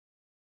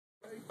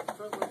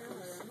Felt like I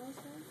was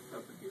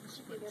up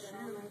against my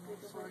chin.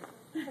 It's like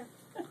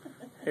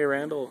Hey,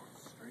 Randall.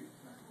 straighten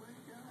that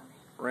leg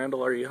out.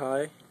 Randall, are you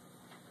high?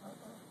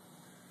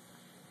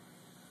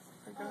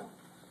 I got,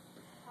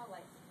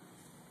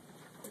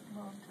 did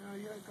Mom tell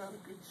you I got a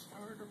good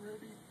start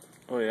already?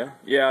 Oh yeah.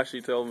 Yeah,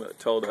 she told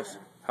us.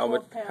 How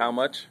much? 12 pounds. How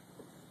much?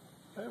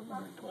 11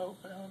 or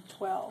 12 pounds.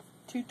 12.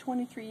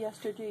 223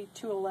 yesterday,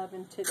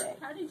 211 today.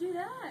 How do you do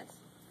that?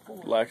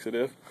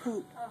 Laxative.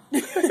 Poop.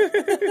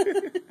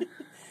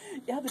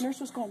 Yeah, the nurse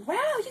was going, wow,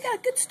 you got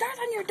a good start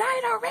on your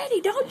diet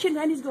already, don't you?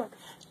 And he's going,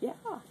 yeah,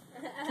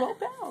 12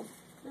 pounds.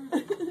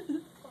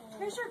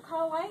 Here's your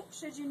call light.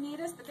 Should you need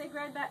us, the big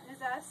red button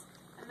is us,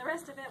 and the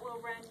rest of it will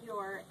run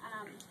your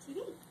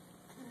TV.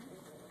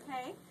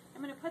 Okay?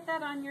 I'm going to put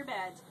that on your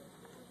bed.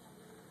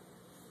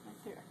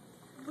 Right there.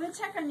 We'll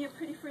check on you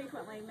pretty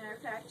frequently. Matter of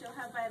fact, you'll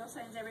have vital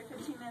signs every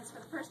 15 minutes for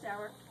the first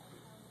hour,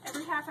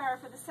 every half hour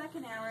for the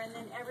second hour, and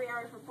then every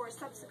hour for 4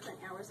 subsequent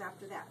hours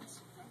after that.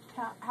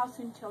 How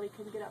soon till he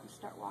can get up and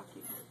start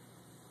walking?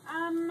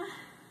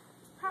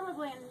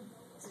 Probably in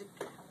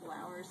a couple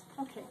hours.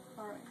 Okay,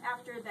 all right.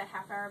 After the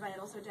half-hour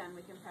vitals are done,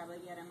 we can probably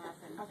get him up.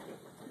 And Okay.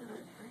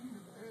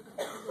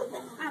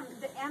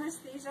 the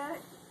anesthesia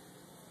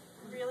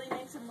really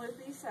makes him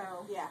loopy,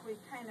 so Yeah. we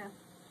kind of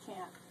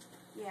Can't.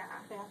 yeah.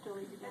 They have to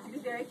leave you Have to down. be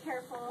very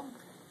careful.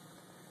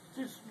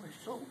 Just my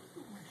shoulders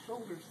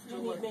Do feel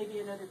you need like maybe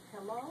another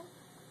pillow?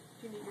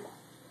 Do you need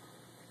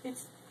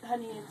It's,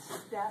 honey, it's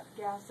that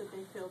gas that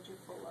they filled you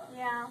full of.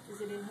 Yeah.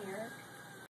 Is it in here?